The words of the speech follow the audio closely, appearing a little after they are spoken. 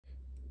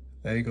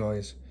Hey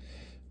guys,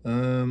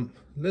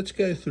 let's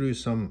go through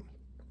some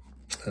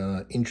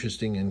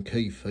interesting and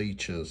key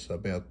features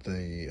about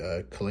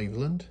the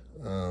Cleveland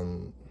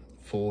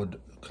Ford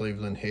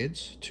Cleveland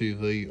heads,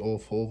 2V or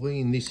 4V.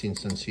 In this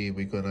instance here,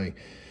 we've got a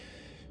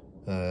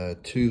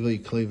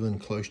 2V Cleveland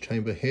closed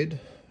chamber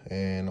head,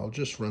 and I'll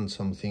just run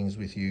some things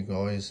with you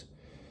guys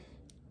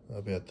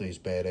about these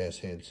badass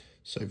heads.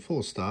 So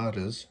for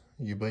starters,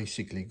 you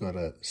basically got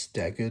a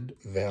staggered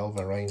valve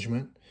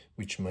arrangement,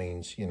 which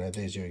means, you know,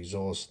 there's your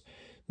exhaust,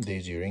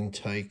 there's your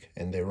intake,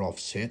 and they're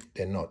offset.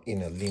 They're not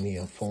in a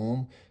linear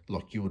form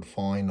like you would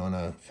find on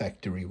a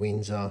factory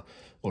Windsor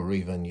or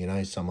even, you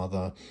know, some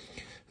other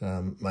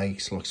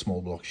makes like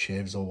small block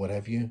Chevs or what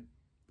have you.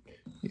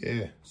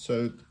 Yeah,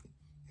 so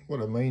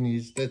what I mean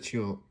is that's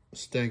your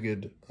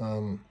staggered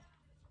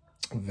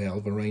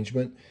valve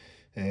arrangement,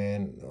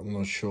 and I'm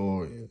not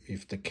sure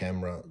if the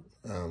camera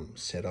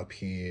setup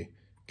here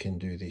can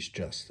do this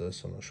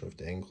justice. I'm not sure if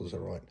the angles are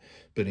right,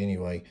 but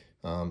anyway,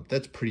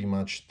 that's pretty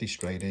much, this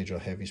straight edge I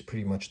have is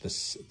pretty much the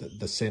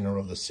center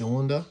of the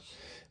cylinder.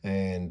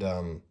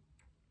 And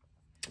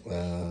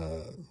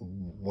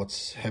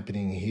what's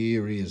happening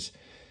here is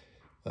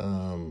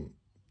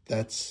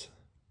that's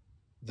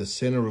the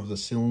center of the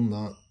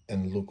cylinder,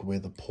 and look where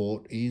the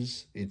port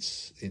is.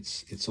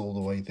 It's all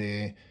the way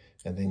there,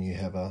 and then you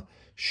have a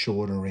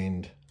shorter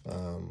end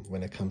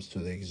when it comes to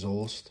the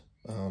exhaust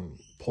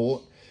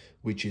port,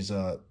 which is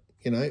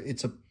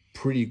it's a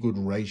pretty good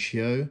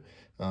ratio.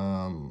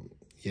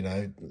 You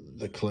know,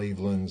 the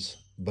Cleveland's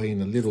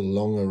being a little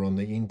longer on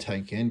the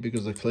intake end,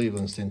 because the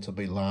Cleveland's tend to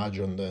be large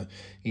on the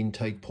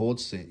intake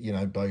ports, you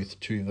know, both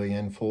 2V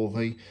and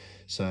 4V.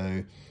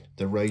 So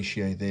the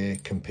ratio there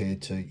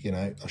compared to, you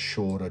know, a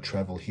shorter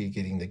travel here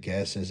getting the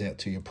gases out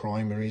to your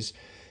primaries,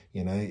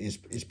 you know, is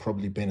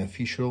probably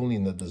beneficial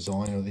in the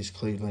design of this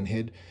Cleveland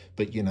head.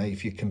 But, you know,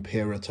 if you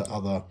compare it to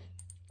other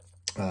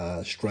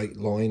straight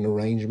line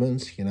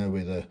arrangements, you know,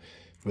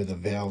 where the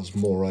valve's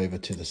more over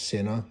to the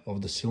center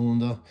of the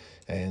cylinder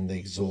and the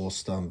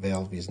exhaust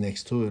valve is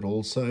next to it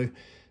also,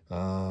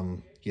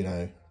 you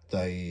know,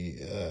 they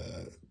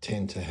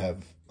tend to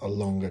have a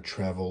longer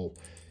travel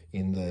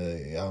in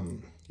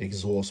the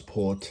exhaust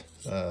port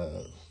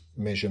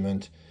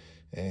measurement,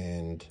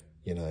 and,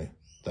 you know,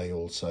 they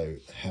also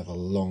have a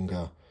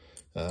longer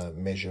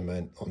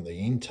measurement on the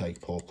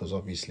intake port, because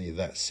obviously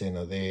that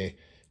center there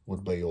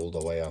would be all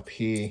the way up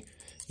here,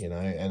 you know.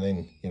 And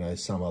then, you know,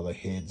 some other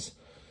heads,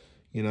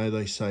 you know,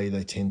 they say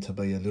they tend to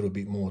be a little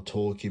bit more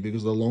torquey,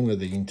 because the longer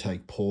the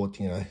intake port,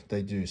 you know,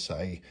 they do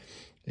say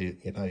it,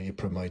 you know, it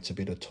promotes a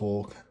bit of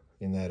torque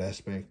in that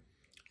aspect.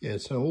 Yeah,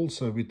 so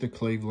also with the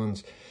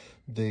Clevelands,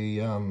 the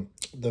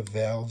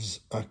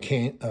valves are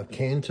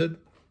canted.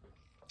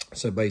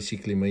 So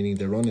basically meaning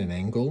they're on an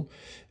angle,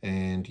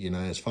 and, you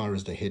know, as far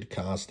as the head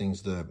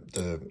castings,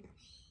 the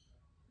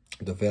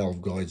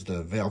valve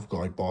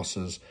guide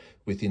bosses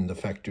within the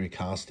factory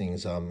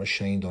castings are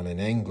machined on an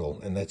angle,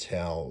 and that's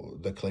how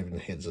the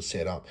Cleveland heads are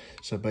set up.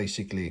 So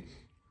basically,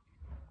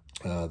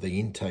 the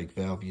intake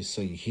valve you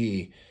see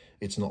here,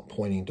 it's not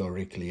pointing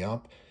directly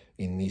up.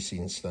 In this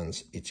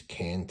instance, it's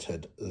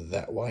canted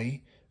that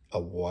way,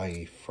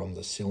 away from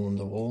the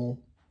cylinder wall,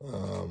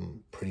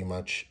 pretty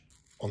much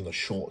on the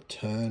short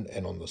turn,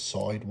 and on the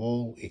side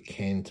wall, it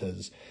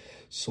canters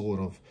sort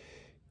of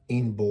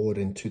inboard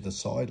and to the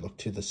side, look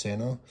to the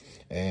center.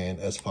 And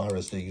as far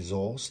as the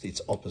exhaust, it's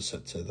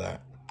opposite to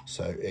that.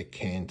 So it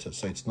canters,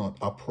 so it's not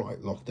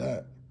upright like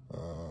that.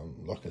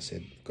 Like I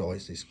said,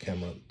 guys, this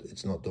camera,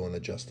 it's not doing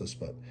it justice,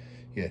 but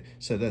yeah,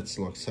 so that's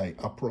like, say,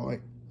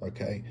 upright,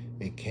 okay,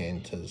 it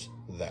canters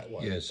that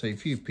way. Yeah, so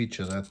if you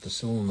picture that, the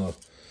cylinder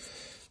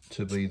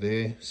to be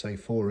there, say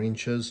 4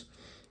 inches,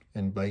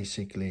 and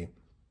basically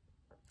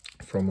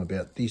from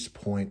about this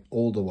point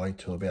all the way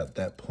to about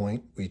that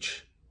point,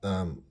 which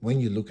when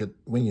you look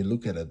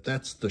at it,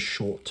 that's the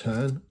short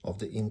turn of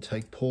the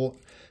intake port,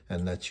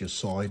 and that's your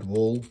side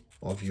wall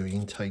of your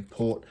intake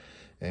port.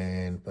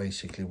 And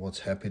basically what's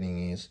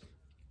happening is,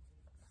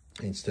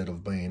 instead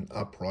of being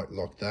upright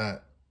like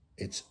that,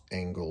 it's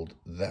angled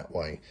that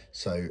way,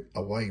 so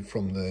away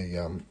from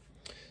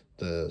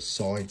the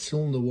side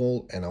cylinder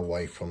wall and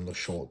away from the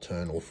short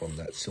turn, or from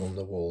that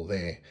cylinder wall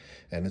there.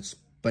 And it's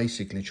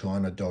basically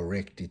trying to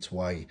direct its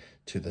way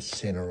to the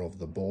center of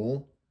the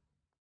ball.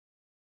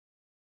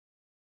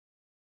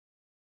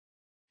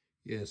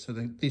 Yeah, so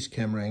this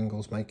camera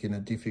angle's making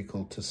it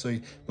difficult to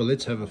see, but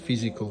let's have a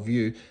physical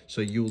view.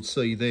 So you'll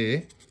see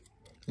there,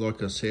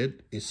 like I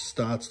said, it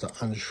starts to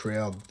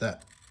unshroud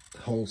that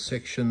whole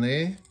section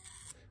there,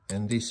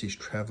 and this is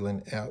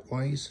traveling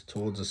outways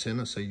towards the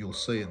center. So you'll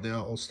see it there.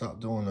 I'll start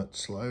doing it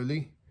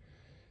slowly,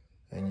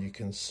 and you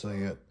can see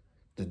it.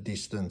 The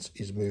distance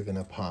is moving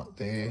apart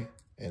there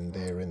and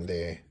there and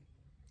there.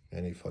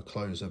 And if I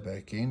close it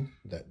back in,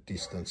 that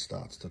distance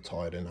starts to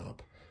tighten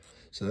up.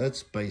 So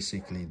that's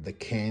basically the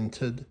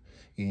canted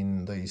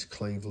in these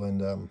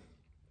Cleveland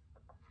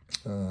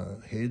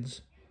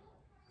heads,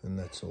 and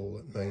that's all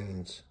it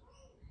means.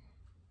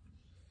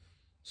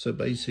 So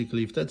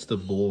basically, if that's the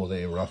bore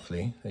there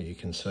roughly, that you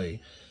can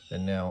see,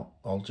 And now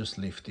I'll just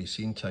lift this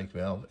intake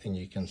valve and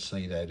you can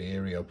see that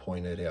area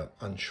pointed out,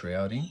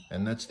 unshrouding,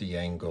 and that's the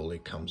angle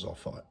it comes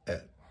off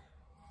at.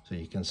 So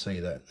you can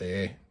see that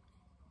there,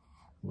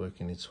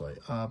 working its way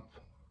up,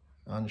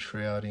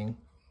 unshrouding,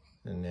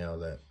 and now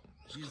that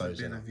is closing. Here's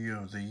a better view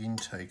of the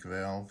intake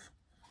valve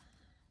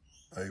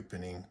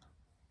opening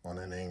on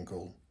an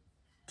angle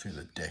to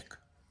the deck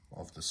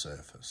of the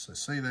surface. So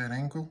see that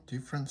angle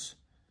difference?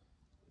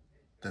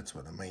 That's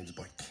what it means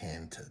by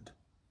canted.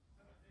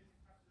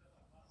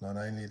 Not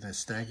only the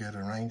staggered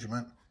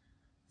arrangement,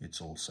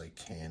 it's also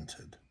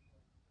canted.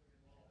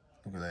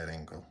 Look at that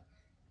angle.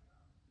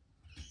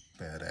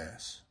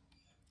 Badass.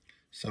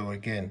 So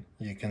again,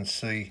 you can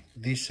see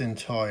this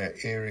entire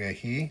area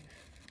here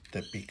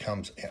that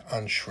becomes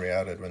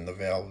unshrouded when the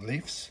valve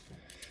lifts,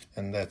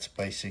 and that's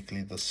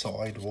basically the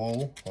side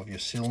wall of your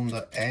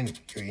cylinder and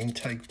your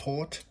intake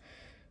port,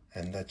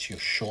 and that's your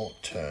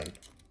short turn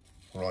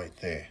right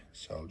there.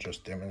 So I'll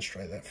just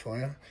demonstrate that for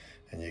you,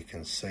 and you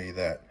can see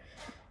that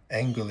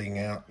angling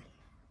out,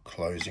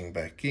 closing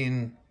back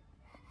in,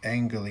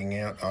 angling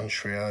out,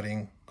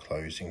 unshrouding,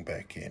 closing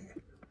back in.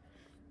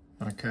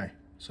 Okay,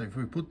 so if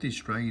we put this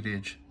straight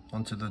edge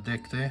onto the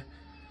deck there,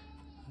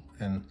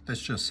 and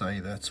let's just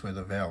say that's where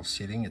the valve's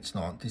sitting. It's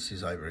not, this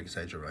is over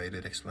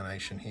exaggerated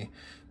explanation here,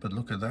 but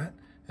look at that.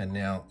 And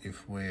now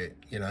if we're,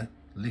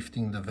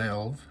 lifting the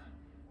valve,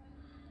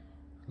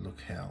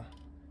 look how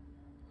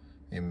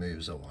it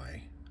moves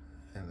away,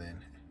 and then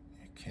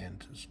it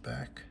canters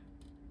back.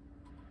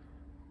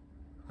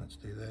 Let's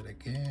do that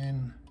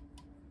again,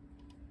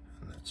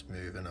 and that's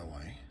moving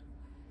away.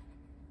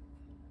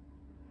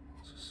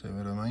 So see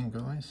what I mean,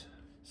 guys?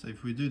 So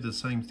if we do the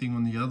same thing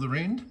on the other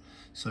end,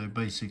 so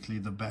basically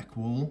the back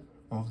wall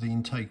of the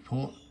intake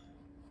port,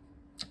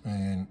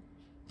 and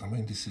I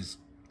mean this is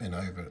an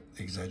over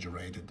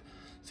exaggerated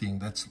thing,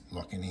 that's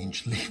like an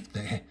inch lift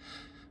there,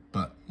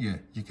 but yeah,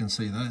 you can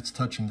see that it's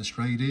touching the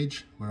straight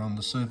edge. We're on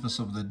the surface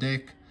of the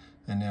deck,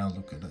 and now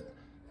look at it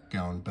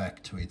going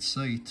back to its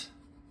seat,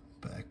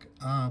 back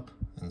up,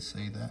 and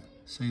see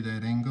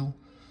that angle?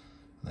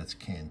 That's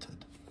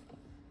canted.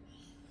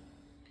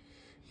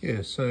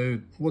 Yeah,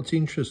 so what's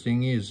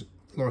interesting is,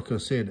 like I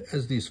said,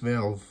 as this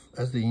valve,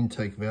 as the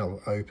intake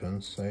valve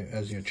opens, so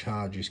as your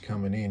charge is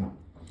coming in,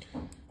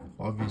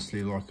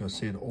 obviously, like I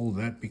said, all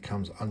that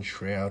becomes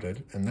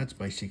unshrouded, and that's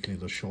basically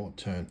the short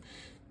turn.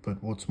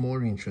 But what's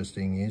more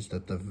interesting is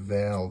that the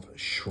valve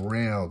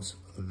shrouds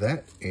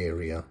that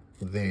area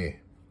there.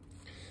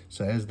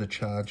 So as the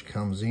charge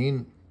comes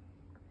in,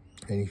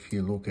 and if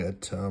you look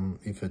at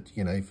if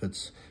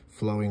it's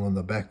flowing on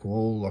the back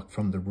wall, like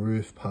from the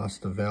roof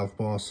past the valve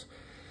boss,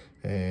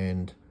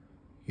 and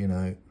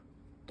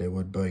there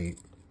would be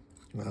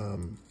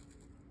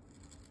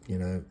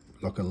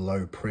like a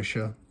low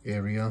pressure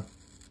area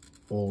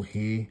all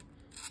here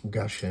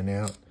gushing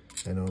out,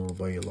 and it'll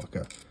be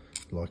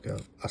like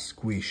a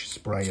squish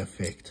spray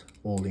effect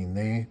all in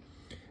there.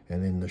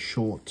 And then the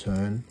short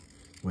turn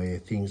where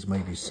things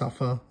maybe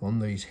suffer on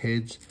these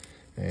heads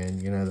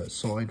and that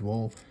side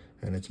wall,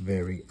 and it's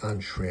very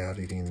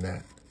unshrouded in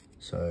that.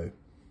 So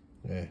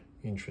yeah,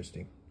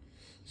 interesting.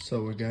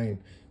 So again,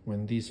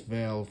 when this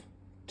valve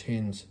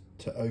tends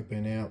to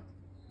open out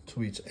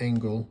to its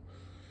angle,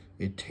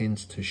 it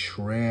tends to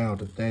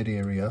shroud that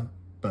area,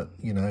 but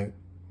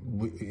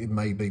it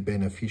may be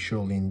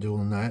beneficial in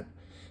doing that,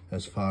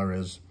 as far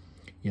as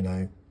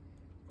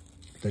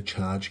the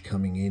charge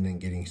coming in and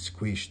getting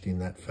squished in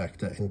that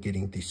factor and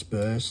getting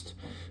dispersed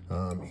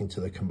into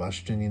the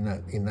combustion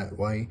in that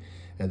way.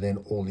 And then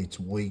all its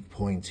weak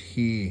points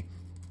here,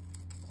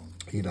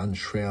 it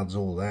unshrouds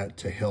all that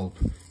to help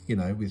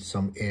with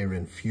some air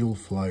and fuel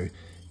flow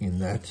in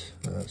that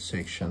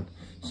section.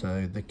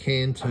 So the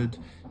canted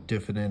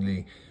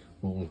definitely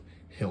will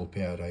help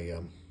out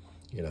a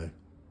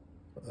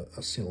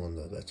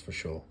cylinder, that's for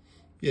sure.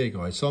 Yeah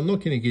guys, so I'm not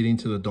going to get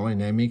into the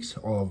dynamics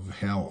of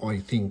how I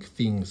think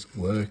things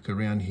work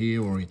around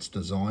here or it's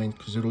designed,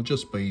 because it'll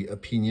just be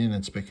opinion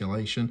and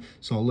speculation.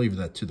 So I'll leave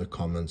that to the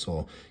comments,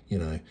 or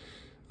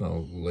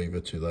I'll leave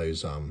it to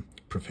those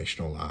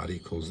professional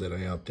articles that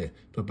are out there.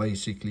 But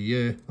basically,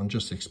 yeah, I'm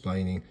just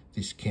explaining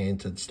this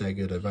canted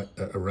staggered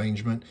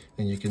arrangement,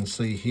 and you can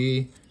see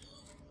here,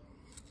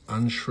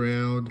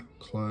 unshroud,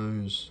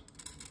 close,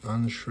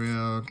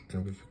 unshroud,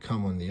 and if we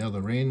come on the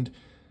other end,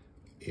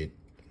 it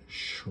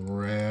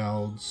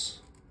shrouds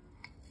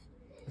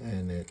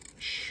and it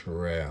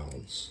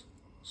shrouds.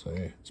 So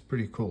yeah, it's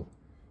pretty cool.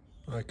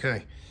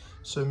 Okay,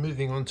 so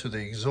moving on to the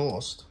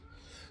exhaust,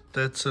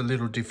 that's a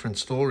little different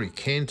story,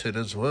 canted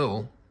as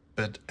well,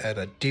 but at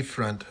a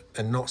different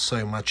and not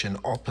so much an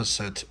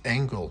opposite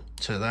angle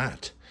to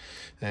that,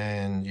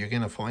 and you're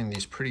going to find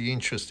this pretty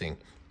interesting.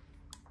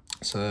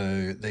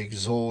 So the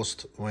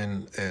exhaust,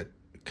 when it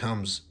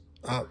comes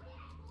up,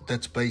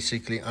 that's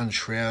basically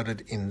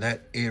unshrouded in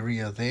that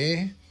area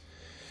there,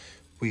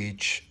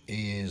 which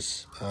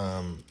is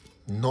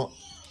not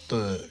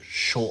the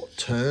short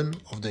turn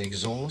of the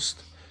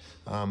exhaust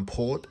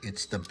port,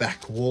 it's the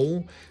back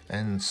wall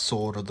and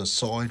sort of the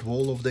side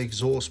wall of the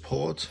exhaust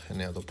port. And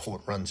now the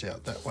port runs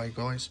out that way,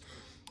 guys.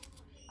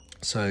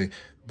 So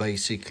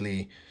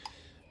basically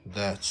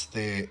that's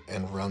there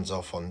and runs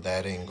off on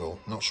that angle,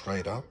 not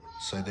straight up.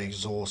 So the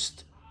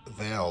exhaust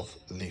valve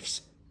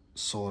lifts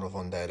sort of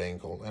on that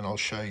angle, and I'll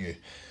show you.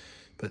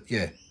 But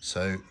yeah,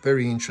 so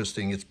very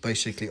interesting. It's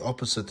basically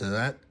opposite to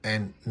that,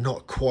 and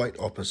not quite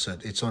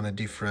opposite. It's on a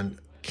different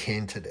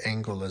canted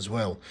angle as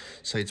well.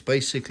 So it's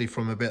basically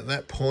from about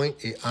that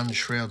point, it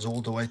unshrouds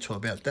all the way to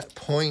about that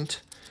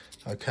point,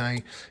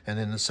 okay? And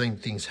then the same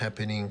thing's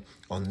happening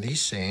on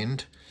this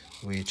end,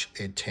 which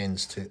it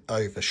tends to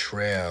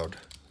overshroud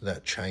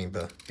that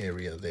chamber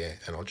area there.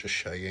 And I'll just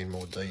show you in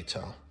more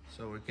detail.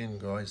 So again,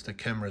 guys, the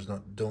camera's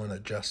not doing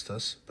it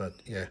justice, but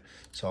yeah,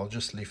 so I'll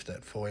just lift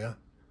that for you.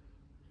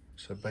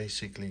 So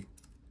basically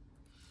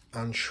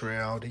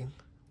unshrouding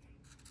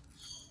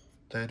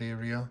that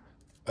area,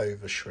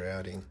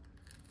 overshrouding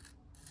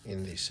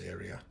in this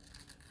area.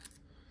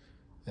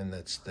 And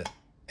that's the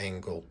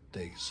angle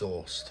the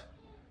exhaust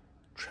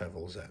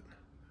travels at.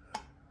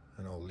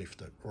 And I'll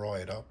lift it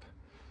right up,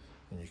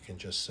 and you can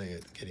just see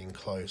it getting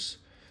close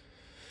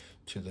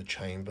to the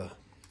chamber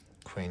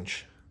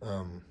quench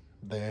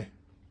there.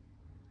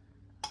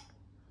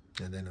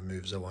 And then it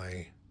moves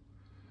away,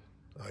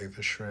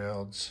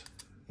 overshrouds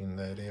in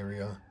that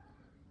area,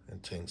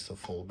 and tends to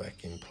fall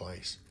back in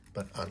place,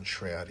 but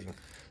unshrouding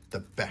the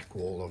back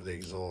wall of the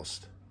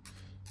exhaust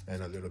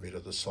and a little bit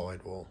of the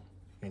side wall.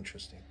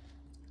 Interesting.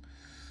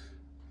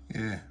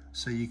 Yeah,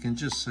 so you can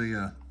just see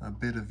a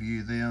better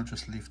view there. I'll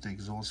just lift the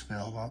exhaust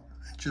valve up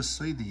and just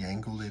see the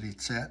angle that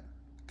it's at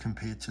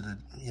compared to the,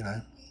 you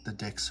know, the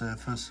deck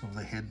surface of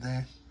the head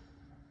there.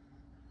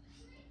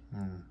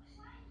 And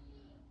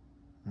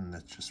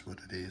that's just what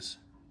it is.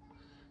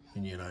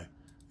 And you know,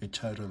 it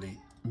totally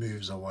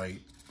moves away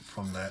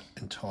from that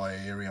entire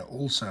area.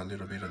 Also a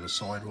little bit of the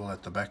sidewall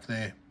at the back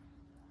there,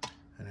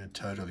 and it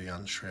totally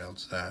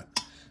unshrouds that.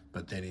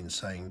 But then in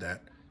saying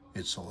that,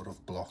 it sort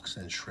of blocks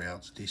and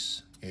shrouds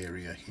this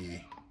area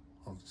here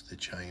of the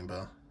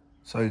chamber.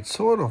 So it's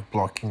sort of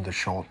blocking the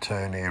short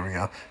turn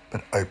area,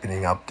 but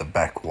opening up the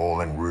back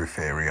wall and roof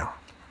area.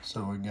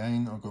 So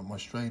again, I've got my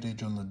straight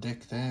edge on the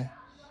deck there,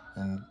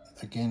 and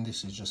again,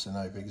 this is just an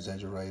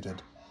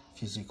over-exaggerated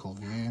physical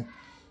view.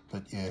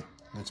 But yeah,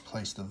 let's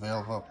place the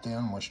valve up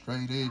down my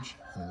straight edge,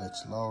 and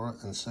let's lower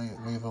it and see it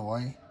move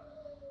away.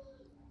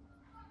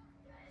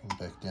 And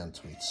back down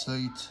to its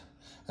seat.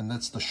 And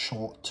that's the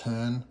short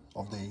turn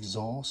of the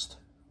exhaust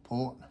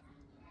port.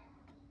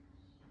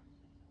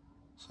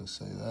 So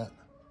see that?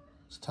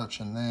 It's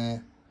touching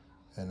there,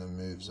 and it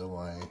moves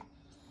away.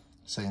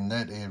 So in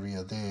that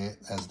area there,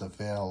 as the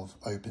valve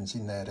opens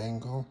in that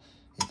angle,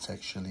 it's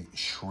actually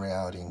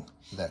shrouding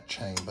that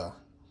chamber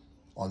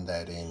on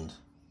that end,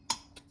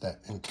 that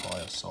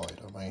entire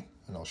side, I mean,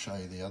 and I'll show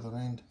you the other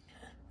end.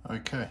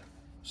 Okay,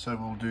 so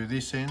we'll do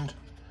this end.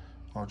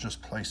 I'll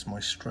just place my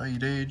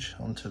straight edge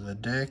onto the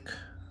deck,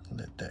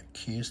 let that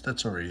kiss.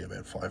 That's already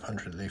about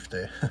 500 lift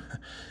there.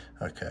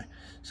 Okay,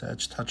 so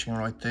it's touching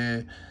right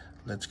there.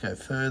 Let's go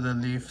further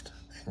lift,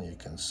 and you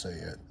can see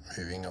it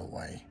moving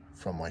away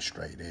from my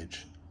straight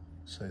edge.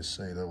 So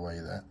see the way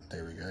that,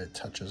 there we go, it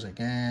touches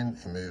again,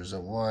 it moves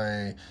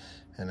away,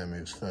 and it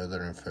moves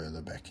further and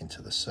further back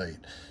into the seat.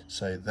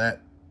 So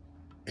that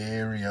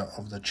area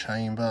of the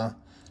chamber,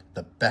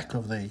 the back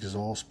of the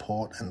exhaust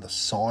port and the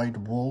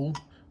side wall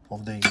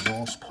of the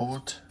exhaust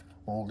port,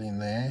 all in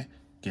there,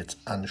 gets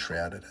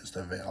unshrouded as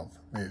the valve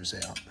moves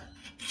out.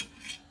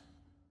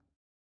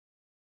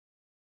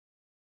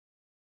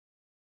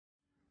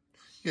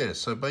 Yeah,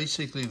 so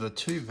basically the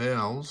two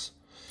valves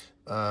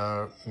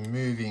are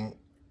moving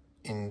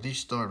in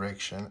this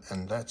direction,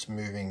 and that's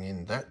moving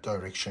in that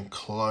direction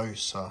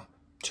closer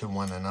to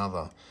one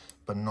another,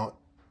 but not,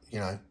 you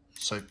know,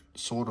 so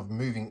sort of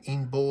moving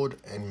inboard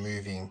and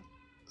moving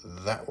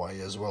that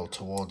way as well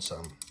towards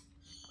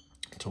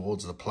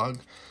the plug.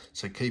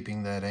 So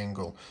keeping that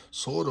angle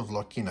sort of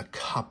like in a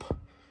cup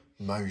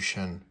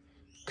motion,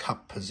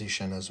 cup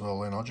position as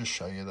well, and I'll just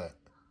show you that.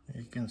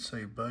 You can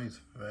see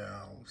both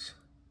valves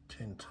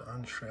tend to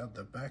unshroud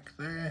the back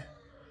there,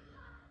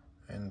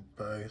 and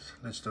both,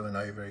 let's do an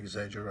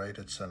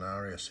over-exaggerated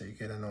scenario so you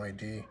get an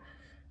idea.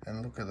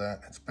 And look at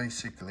that, it's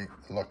basically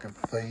like a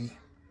V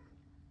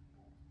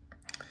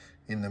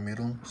in the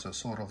middle, so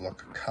sort of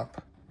like a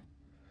cup.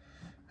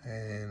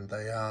 And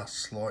they are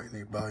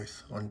slightly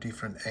both on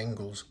different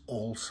angles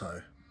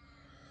also.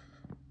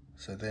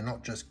 So they're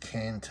not just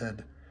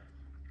canted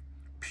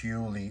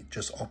purely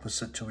just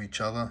opposite to each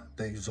other.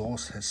 The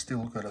exhaust has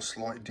still got a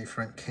slight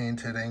different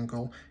canted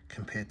angle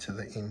compared to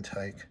the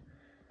intake.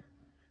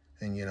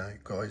 And you know,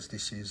 guys,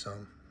 this is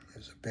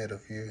there's a better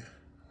view,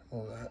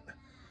 all that.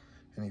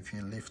 And if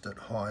you lift it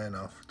high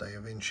enough, they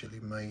eventually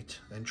meet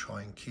and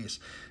try and kiss.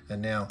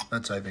 And now,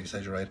 that's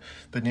over-exaggerated,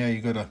 but now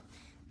you got to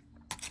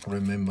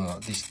remember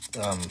this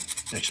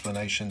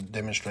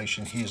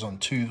demonstration here is on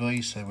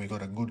 2V, so we've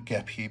got a good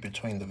gap here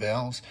between the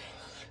valves.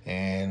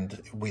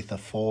 And with a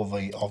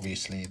 4V,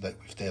 obviously, that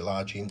with their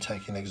large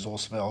intake and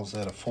exhaust valves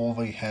that a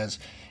 4V has,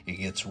 it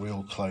gets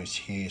real close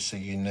here, so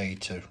you need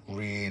to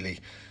really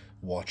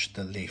watch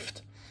the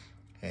lift.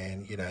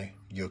 and you know,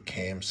 your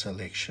cam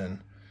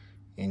selection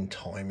in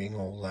timing,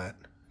 all that.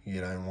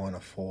 You don't want a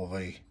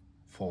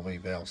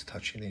 4V valves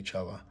touching each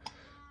other,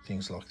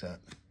 things like that.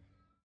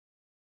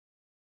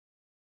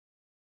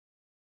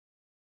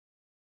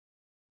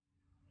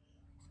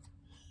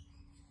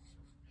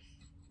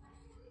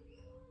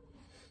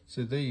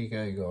 So there you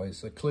go,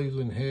 guys. The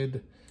Cleveland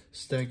head,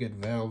 staggered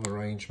valve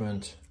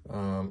arrangement,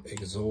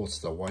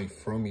 exhausts away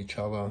from each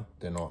other.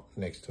 They're not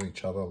next to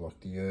each other like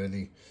the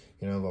early,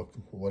 you know, like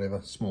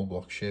whatever, small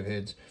block Chev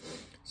heads.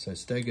 So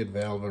staggered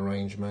valve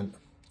arrangement,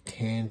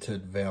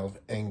 canted valve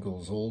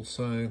angles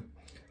also,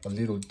 a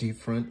little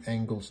different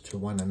angles to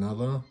one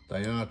another.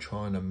 They are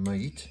trying to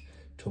meet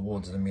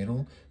towards the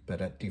middle,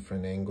 but at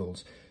different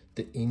angles.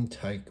 The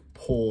intake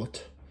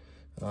port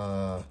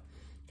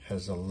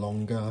has a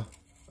longer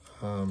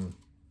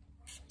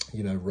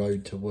you know,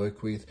 road to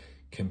work with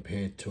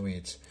compared to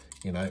its,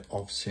 you know,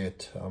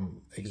 offset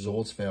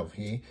exhaust valve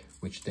here,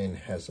 which then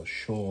has a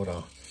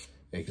shorter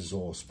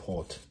exhaust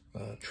port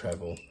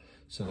travel.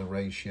 So the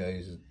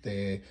ratios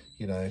there,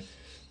 you know,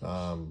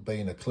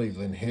 being a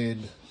Cleveland head,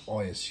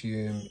 I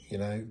assume, you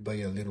know,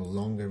 be a little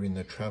longer in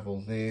the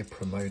travel there,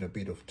 promote a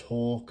bit of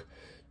torque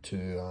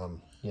to,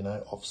 you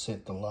know,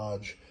 offset the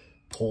large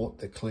port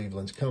that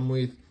Cleveland's come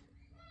with.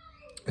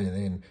 And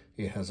then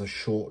it has a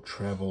short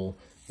travel,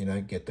 you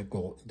know, get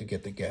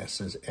the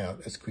gases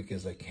out as quick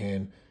as they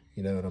can,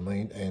 you know what I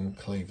mean? And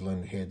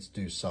Cleveland heads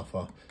do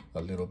suffer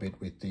a little bit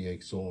with the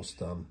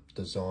exhaust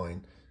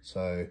design.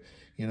 So,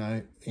 you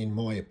know, in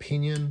my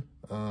opinion,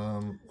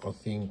 I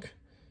think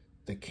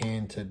the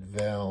canted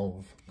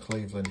valve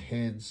Cleveland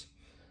heads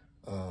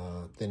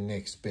are the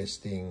next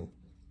best thing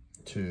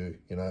to,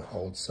 you know, I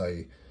would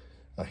say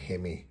a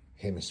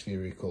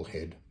hemispherical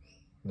head,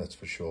 that's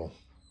for sure.